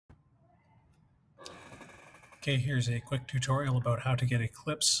Okay, here's a quick tutorial about how to get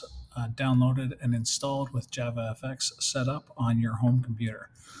Eclipse downloaded and installed with JavaFX set up on your home computer.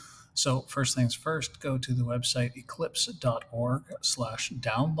 So first things first, go to the website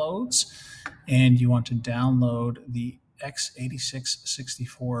eclipse.org/downloads, and you want to download the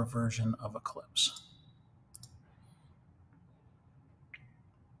x86-64 version of Eclipse.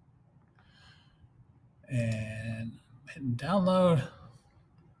 And hit download.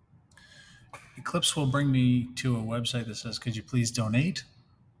 Eclipse will bring me to a website that says, could you please donate?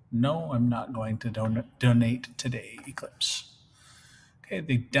 No, I'm not going to donate today, Eclipse. Okay,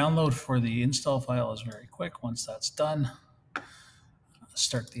 the download for the install file is very quick. Once that's done,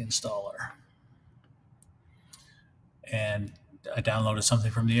 start the installer. And I downloaded something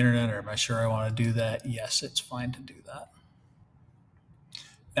from the internet, or am I sure I want to do that? Yes, it's fine to do that.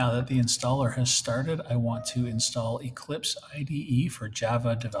 Now that the installer has started, I want to install Eclipse IDE for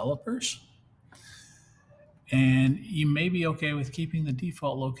Java developers. And you may be okay with keeping the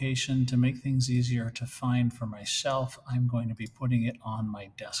default location to make things easier to find for myself. I'm going to be putting it on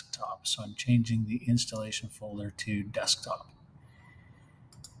my desktop. So I'm changing the installation folder to desktop.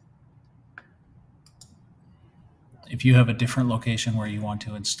 If you have a different location where you want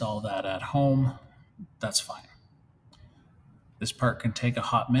to install that at home, that's fine. This part can take a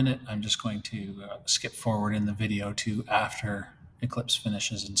hot minute. I'm just going to skip forward in the video to after Eclipse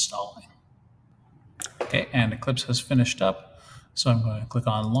finishes installing. Okay, and Eclipse has finished up, so I'm going to click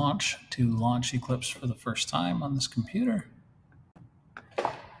on Launch to launch Eclipse for the first time on this computer.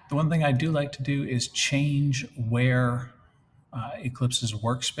 The one thing I do like to do is change where Eclipse's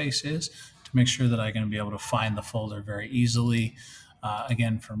workspace is to make sure that I'm going to be able to find the folder very easily.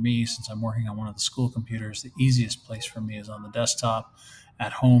 Again, for me, since I'm working on one of the school computers, the easiest place for me is on the desktop.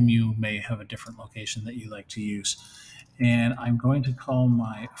 At home, you may have a different location that you like to use. And I'm going to call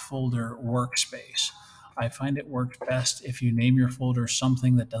my folder Workspace. I find it works best if you name your folder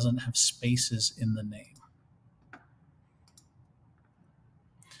something that doesn't have spaces in the name.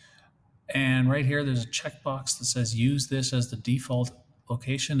 And right here, there's a checkbox that says use this as the default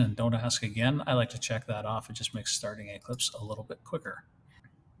location and don't ask again. I like to check that off. It just makes starting Eclipse a little bit quicker.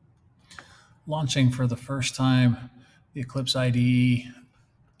 Launching for the first time, the Eclipse IDE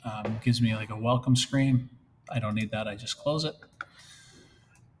gives me like a welcome screen. I don't need that. I just close it.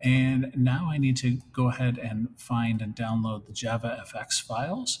 And now I need to go ahead and find and download the JavaFX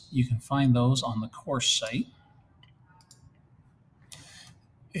files. You can find those on the course site.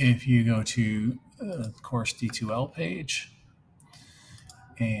 If you go to the course D2L page,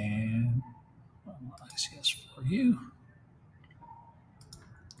 and ICS for you,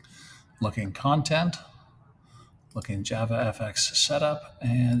 look in content, look in JavaFX setup,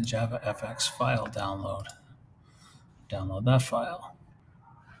 and JavaFX file download. Download that file.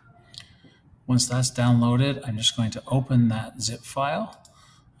 Once that's downloaded, I'm just going to open that zip file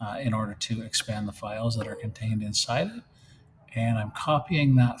in order to expand the files that are contained inside it. And I'm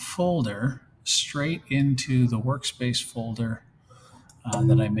copying that folder straight into the workspace folder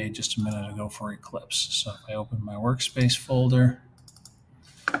that I made just a minute ago for Eclipse. So if I open my workspace folder,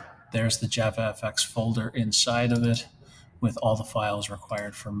 there's the JavaFX folder inside of it with all the files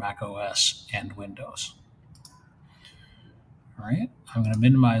required for Mac OS and Windows. All right, I'm going to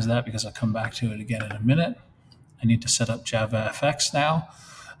minimize that because I'll come back to it again in a minute. I need to set up JavaFX now.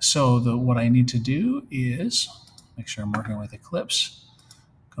 So what I need to do is make sure I'm working with Eclipse.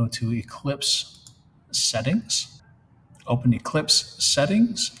 Go to Eclipse Settings. Open Eclipse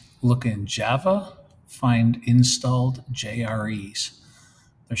Settings. Look in Java. Find Installed JREs.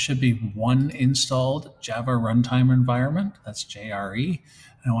 There should be one installed Java runtime environment. That's JRE.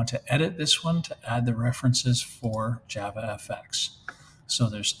 And I want to edit this one to add the references for JavaFX. So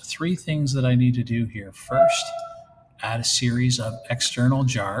there's three things that I need to do here. First, add a series of external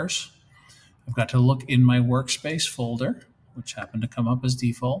jars. I've got to look in my workspace folder, which happened to come up as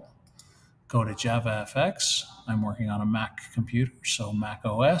default. Go to JavaFX. I'm working on a Mac computer, so Mac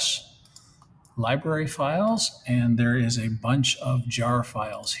OS. Library files, and there is a bunch of jar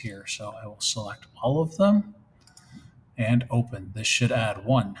files here. So I will select all of them and open. This should add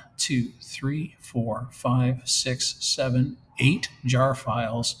 1, 2, 3, 4, 5, 6, 7, 8 jar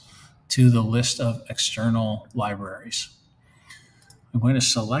files to the list of external libraries. I'm going to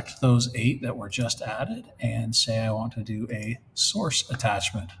select those 8 that were just added and say I want to do a source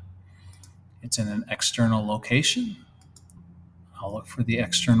attachment. It's in an external location. I'll look for the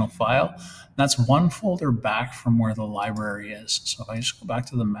external file. That's one folder back from where the library is. So if I just go back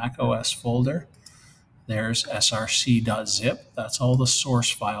to the Mac OS folder, there's src.zip. That's all the source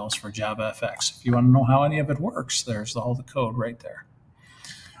files for JavaFX. If you want to know how any of it works, there's all the code right there.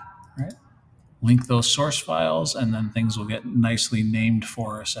 All right. link those source files, and then things will get nicely named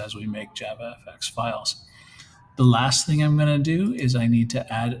for us as we make JavaFX files. The last thing I'm going to do is I need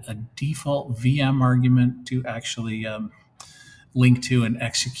to add a default VM argument to actually link to and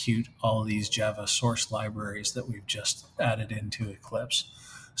execute all these Java source libraries that we've just added into Eclipse.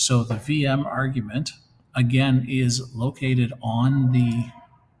 So the VM argument, again, is located on the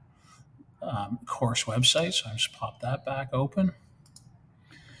course website. So I just pop that back open.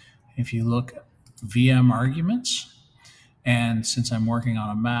 If you look at VM arguments, and since I'm working on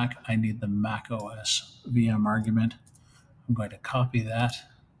a Mac, I need the Mac OS VM argument. I'm going to copy that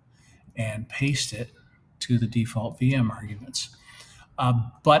and paste it to the default VM arguments.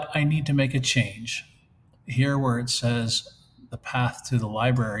 But I need to make a change. Here where it says the path to the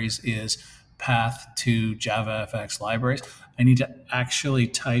libraries is path to JavaFX libraries, I need to actually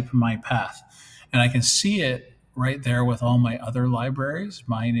type my path. And I can see it right there with all my other libraries.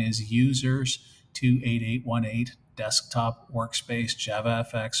 Mine is users 28818 desktop workspace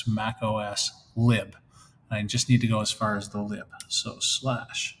JavaFX macOS lib. And I just need to go as far as the lib. So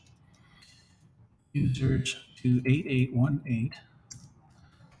slash users 28818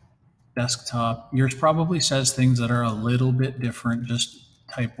 desktop. Yours probably says things that are a little bit different. Just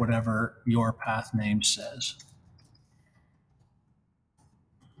type whatever your path name says.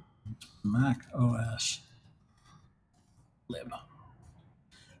 Mac OS lib.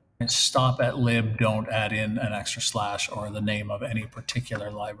 And stop at lib. Don't add in an extra slash or the name of any particular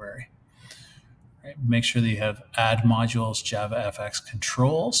library. Right. Make sure that you have add modules, JavaFX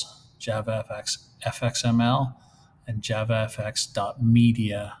controls, JavaFX FXML, and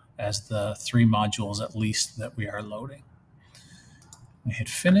JavaFX.media as the 3 modules at least that we are loading. We hit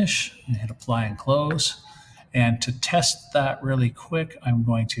finish and hit apply and close. And to test that really quick, I'm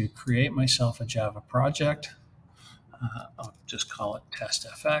going to create myself a Java project. I'll just call it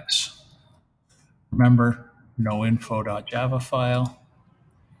testfx. Remember, no info.java file.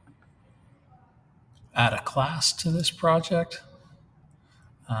 Add a class to this project.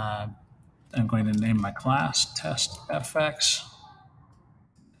 I'm going to name my class testfx.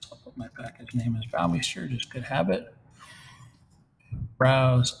 I'll put my package name as Baumeister, just good habit.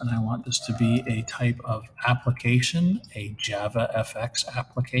 Browse, and I want this to be a type of application, a JavaFX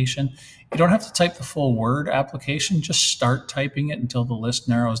application. You don't have to type the full word application, just start typing it until the list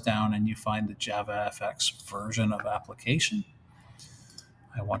narrows down and you find the JavaFX version of application.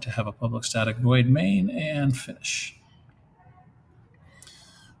 I want to have a public static void main and finish.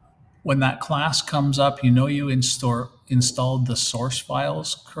 When that class comes up, you know you installed the source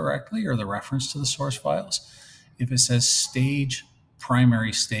files correctly, or the reference to the source files. If it says stage,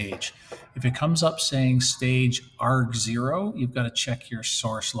 primary stage. If it comes up saying stage arg0, you've got to check your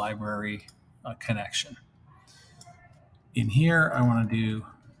source library connection. In here, I want to do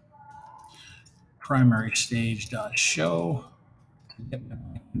primary stage.show to get my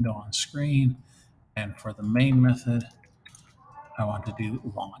window on screen. And for the main method, I want to do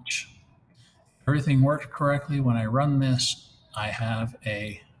launch. Everything worked correctly. When I run this, I have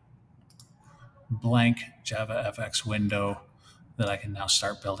a blank JavaFX window that I can now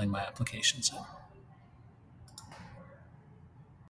start building my applications in.